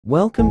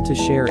Welcome to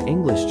Share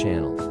English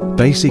channel.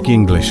 Basic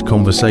English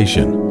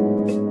conversation.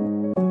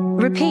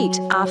 Repeat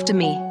after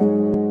me.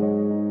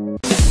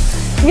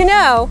 You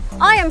know,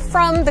 I am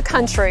from the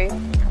country,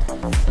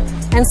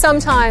 and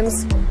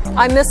sometimes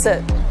I miss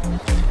it.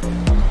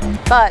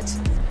 But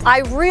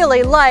I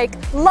really like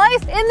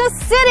life in the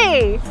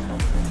city.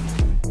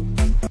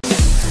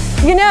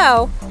 You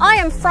know, I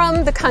am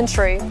from the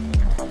country,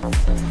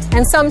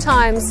 and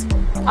sometimes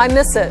I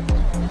miss it.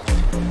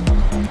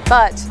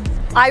 But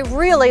I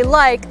really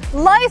like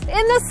life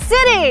in the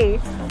city.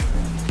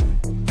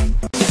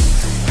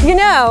 You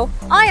know,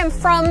 I am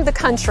from the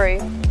country,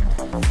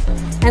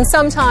 and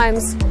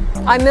sometimes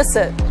I miss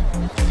it.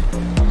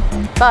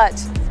 But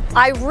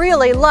I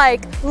really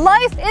like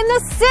life in the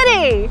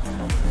city.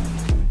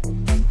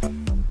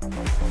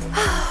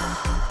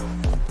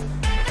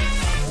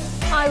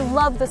 I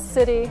love the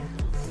city.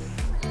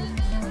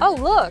 Oh,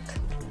 look,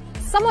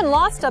 someone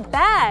lost a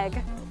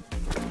bag.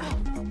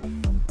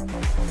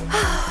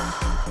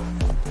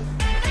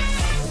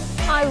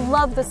 I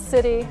love the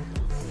city.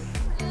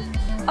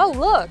 Oh,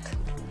 look,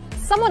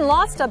 someone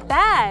lost a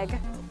bag.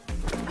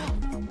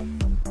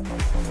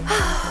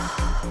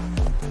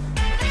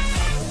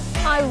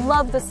 I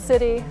love the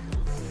city.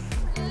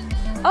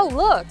 Oh,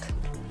 look,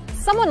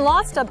 someone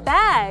lost a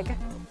bag.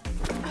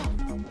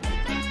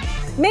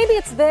 Maybe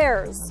it's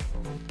theirs.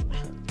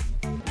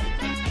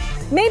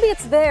 Maybe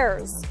it's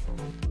theirs.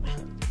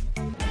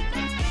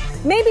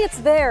 Maybe it's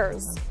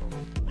theirs.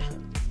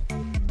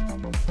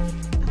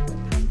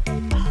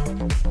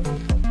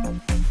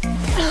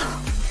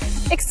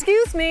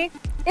 Excuse me,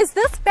 is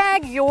this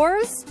bag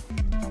yours?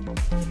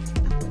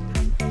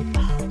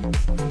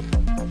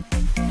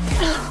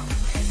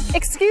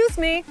 Excuse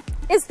me,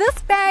 is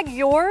this bag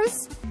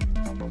yours?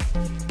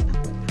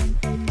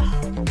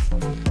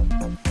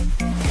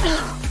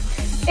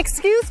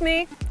 Excuse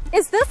me,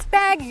 is this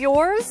bag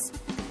yours?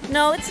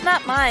 No, it's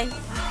not mine.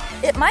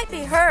 It might be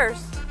hers.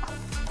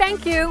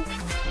 Thank you.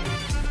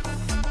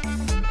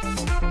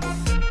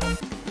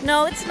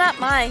 No, it's not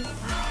mine.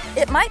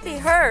 It might be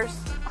hers.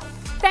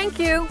 Thank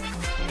you.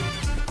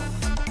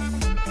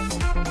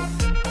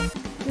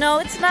 No,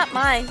 it's not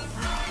mine.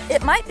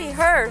 It might be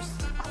hers.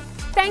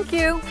 Thank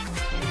you.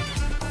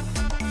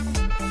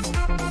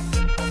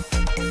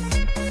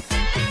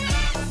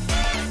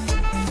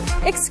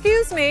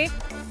 Excuse me,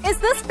 is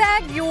this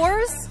bag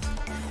yours?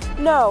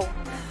 No,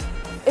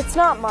 it's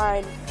not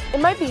mine.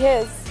 It might be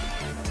his.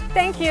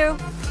 Thank you.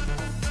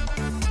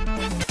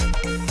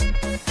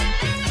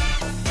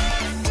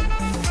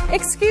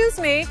 Excuse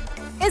me,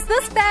 is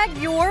this bag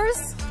yours?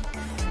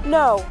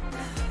 No,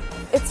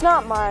 it's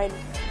not mine.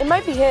 It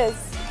might be his.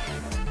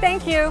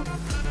 Thank you.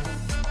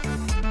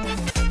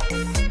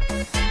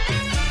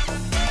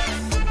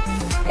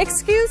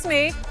 Excuse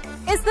me,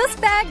 is this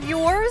bag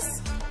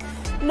yours?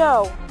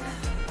 No,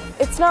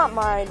 it's not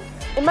mine.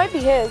 It might be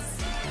his.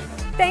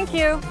 Thank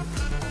you.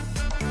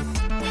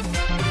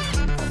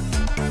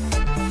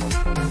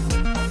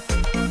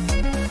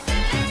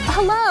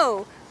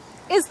 Hello,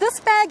 is this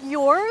bag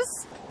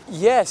yours?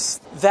 Yes,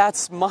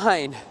 that's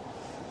mine.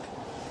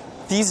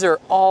 These are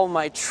all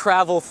my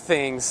travel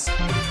things.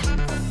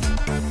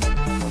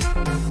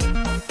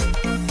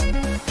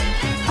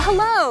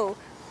 Hello,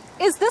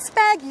 is this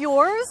bag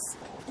yours?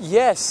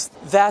 Yes,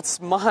 that's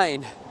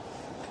mine.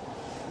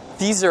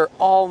 These are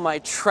all my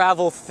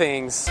travel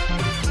things.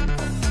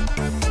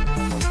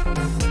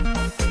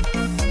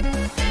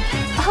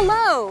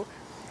 Hello,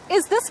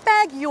 is this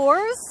bag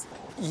yours?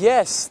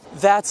 Yes,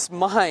 that's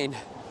mine.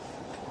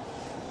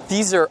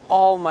 These are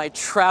all my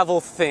travel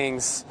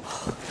things.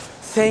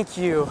 Thank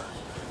you.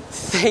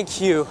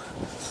 Thank you.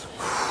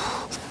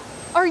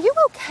 Are you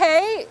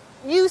okay?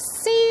 You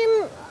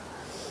seem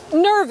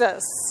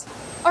nervous.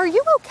 Are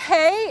you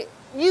okay?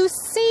 You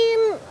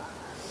seem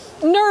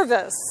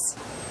nervous.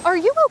 Are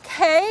you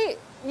okay?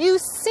 You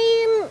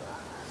seem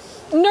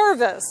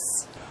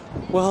nervous.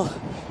 Well,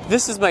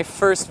 this is my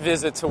first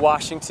visit to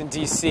Washington,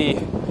 D.C.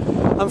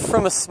 I'm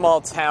from a small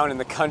town in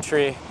the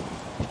country.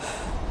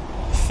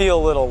 Feel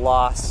a little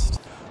lost.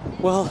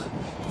 Well,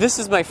 this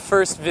is my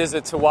first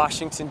visit to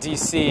Washington,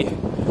 D.C.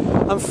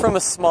 I'm from a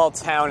small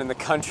town in the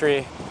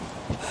country.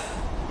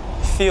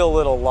 Feel a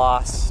little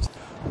lost.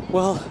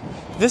 Well,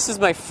 this is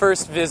my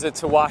first visit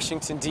to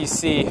Washington,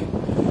 D.C.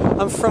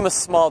 I'm from a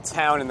small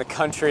town in the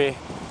country.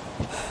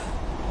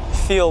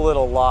 Feel a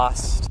little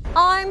lost.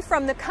 I'm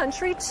from the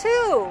country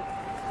too,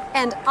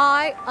 and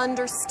I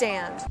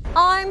understand.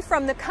 I'm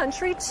from the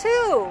country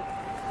too,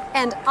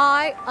 and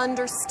I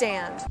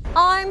understand.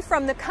 I'm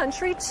from the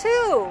country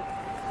too,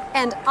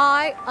 and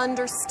I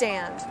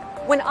understand.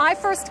 When I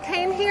first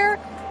came here,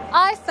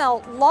 I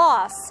felt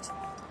lost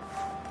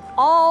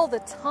all the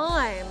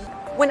time.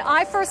 When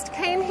I first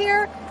came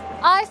here,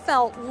 I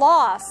felt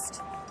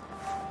lost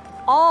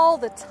all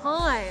the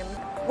time.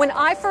 When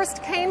I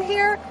first came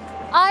here,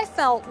 I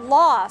felt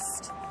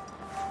lost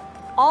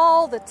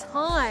all the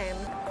time.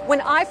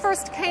 When I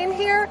first came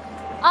here,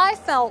 I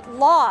felt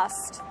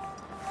lost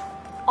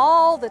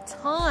all the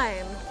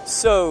time.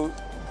 So,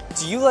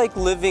 do you like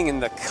living in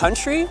the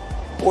country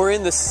or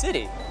in the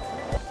city?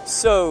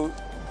 So,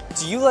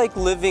 do you like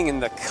living in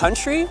the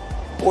country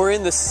or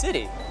in the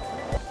city?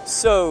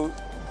 So,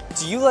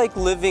 do you like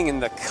living in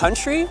the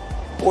country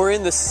or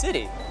in the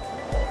city?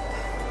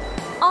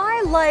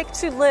 I like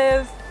to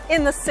live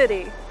in the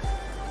city.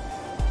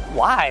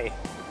 Why?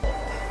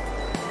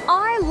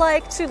 I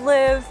like to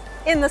live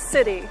in the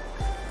city.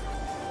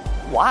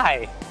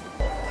 Why?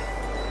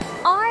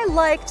 I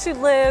like to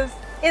live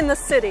in the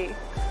city.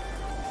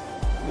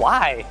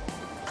 Why?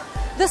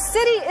 The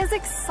city is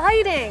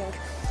exciting.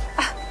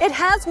 It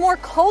has more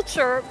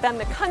culture than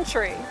the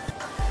country.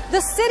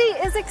 The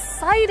city is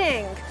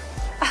exciting.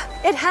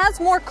 It has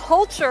more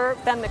culture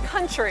than the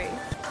country.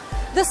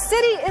 The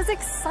city is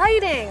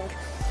exciting.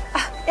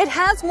 It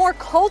has more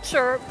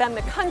culture than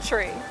the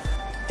country.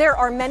 There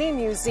are many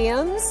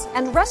museums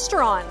and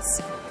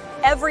restaurants.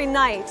 Every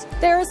night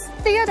there's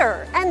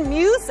theater and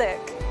music.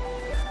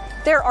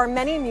 There are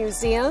many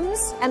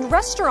museums and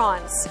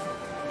restaurants.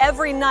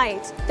 Every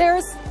night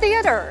there's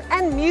theater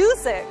and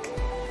music.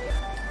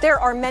 There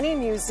are many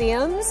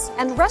museums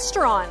and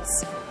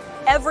restaurants.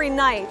 Every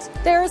night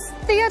there's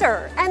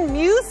theater and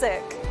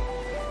music.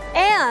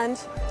 And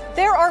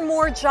there are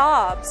more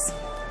jobs.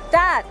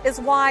 That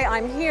is why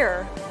I'm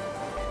here.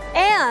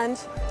 And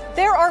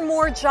there are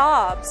more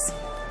jobs.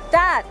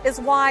 That is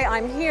why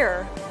I'm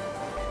here.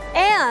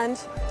 And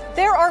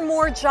there are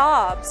more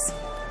jobs.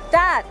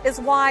 That is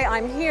why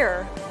I'm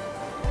here.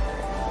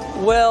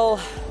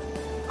 Well,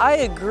 I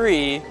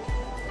agree.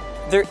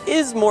 There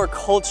is more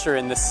culture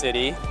in the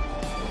city,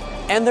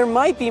 and there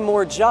might be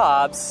more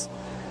jobs,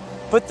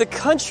 but the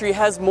country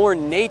has more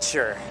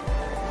nature.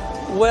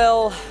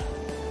 Well,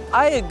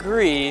 I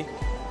agree.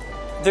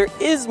 There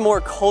is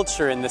more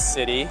culture in the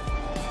city,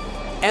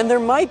 and there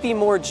might be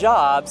more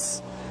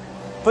jobs,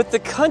 but the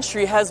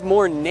country has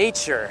more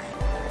nature.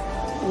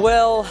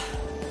 Well,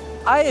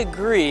 I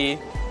agree.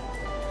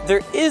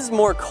 There is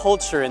more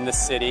culture in the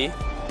city,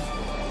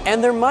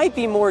 and there might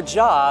be more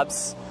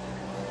jobs,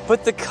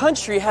 but the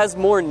country has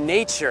more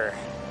nature.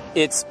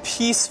 It's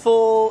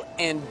peaceful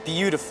and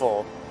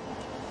beautiful.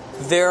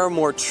 There are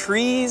more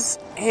trees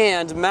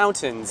and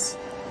mountains.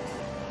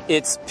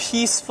 It's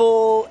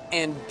peaceful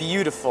and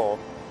beautiful.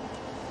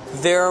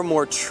 There are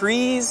more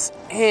trees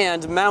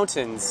and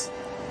mountains.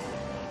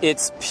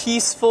 It's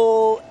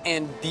peaceful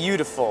and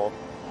beautiful.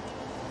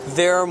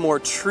 There are more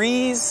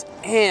trees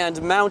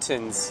and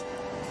mountains.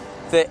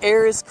 The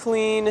air is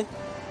clean.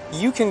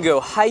 You can go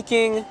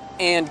hiking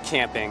and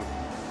camping.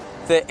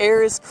 The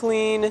air is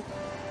clean.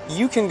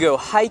 You can go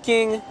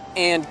hiking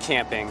and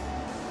camping.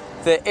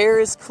 The air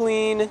is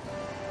clean.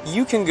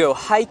 You can go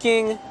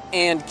hiking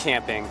and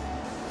camping.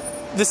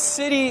 The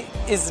city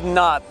is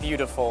not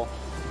beautiful.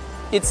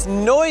 It's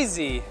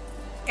noisy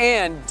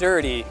and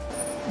dirty.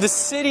 The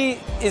city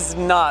is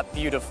not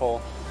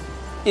beautiful.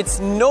 It's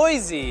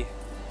noisy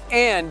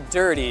and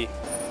dirty.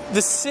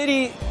 The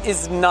city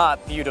is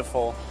not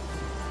beautiful.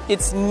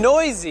 It's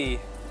noisy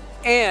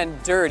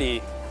and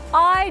dirty.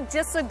 I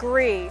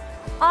disagree.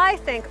 I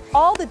think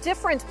all the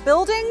different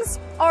buildings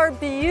are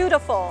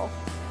beautiful.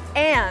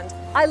 And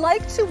I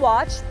like to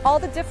watch all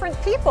the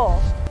different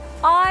people.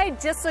 I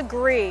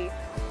disagree.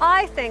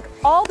 I think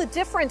all the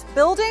different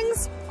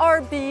buildings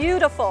are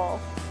beautiful.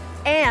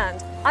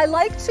 And I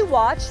like to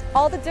watch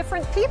all the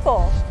different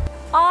people.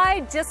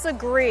 I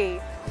disagree.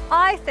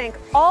 I think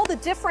all the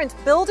different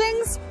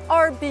buildings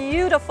are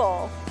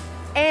beautiful.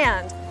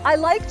 And I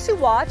like to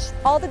watch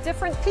all the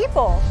different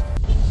people.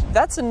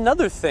 That's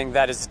another thing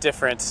that is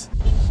different.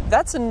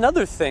 That's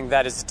another thing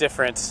that is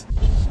different.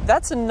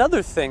 That's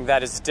another thing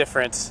that is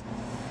different.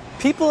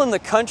 People in the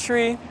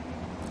country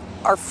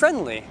are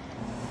friendly.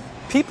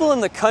 People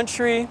in the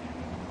country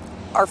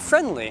are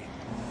friendly.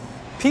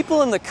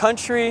 People in the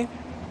country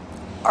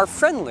are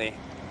friendly.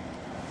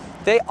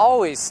 They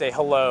always say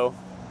hello.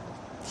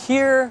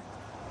 Here,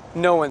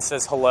 no one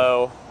says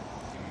hello.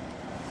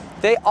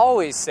 They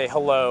always say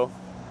hello.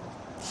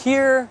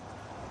 Here,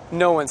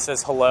 no one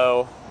says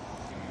hello.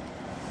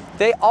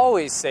 They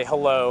always say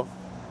hello.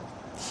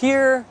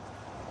 Here,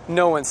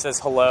 no one says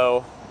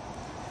hello.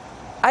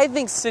 I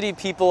think city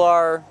people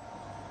are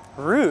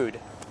rude.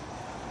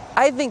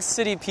 I think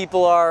city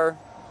people are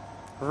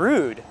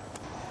rude.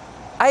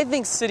 I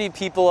think city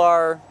people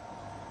are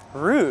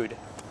rude.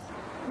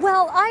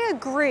 Well, I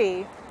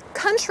agree.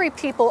 Country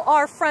people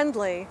are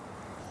friendly.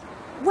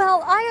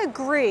 Well, I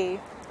agree.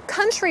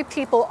 Country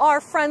people are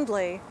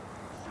friendly.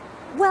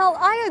 Well,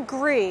 I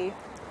agree.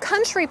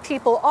 Country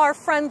people are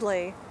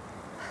friendly.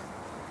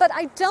 But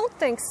I don't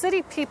think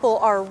city people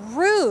are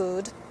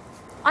rude.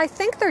 I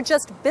think they're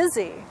just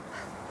busy.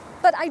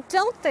 But I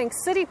don't think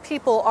city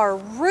people are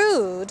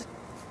rude.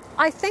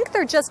 I think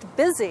they're just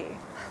busy.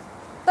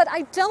 But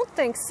I don't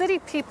think city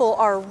people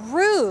are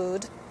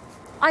rude.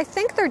 I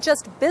think they're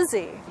just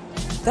busy.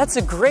 That's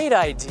a great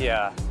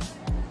idea.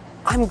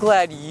 I'm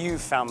glad you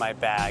found my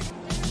bag.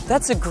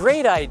 That's a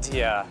great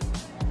idea.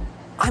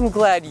 I'm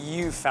glad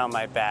you found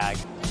my bag.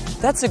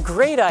 That's a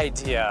great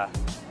idea.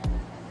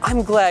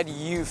 I'm glad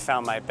you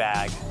found my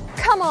bag.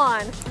 Come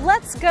on,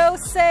 let's go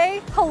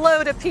say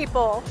hello to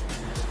people.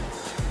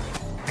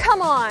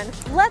 Come on,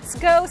 let's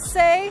go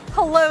say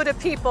hello to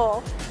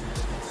people.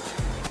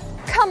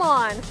 Come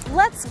on,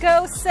 let's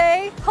go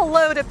say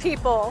hello to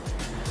people.